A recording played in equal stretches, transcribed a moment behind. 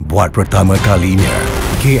Buat pertama kalinya,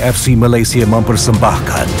 KFC Malaysia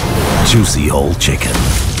mempersembahkan Juicy Whole Chicken.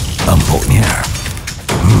 Empuknya,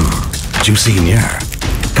 juicy-nya.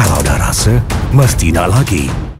 Kalau dah rasa, mesti nak lagi.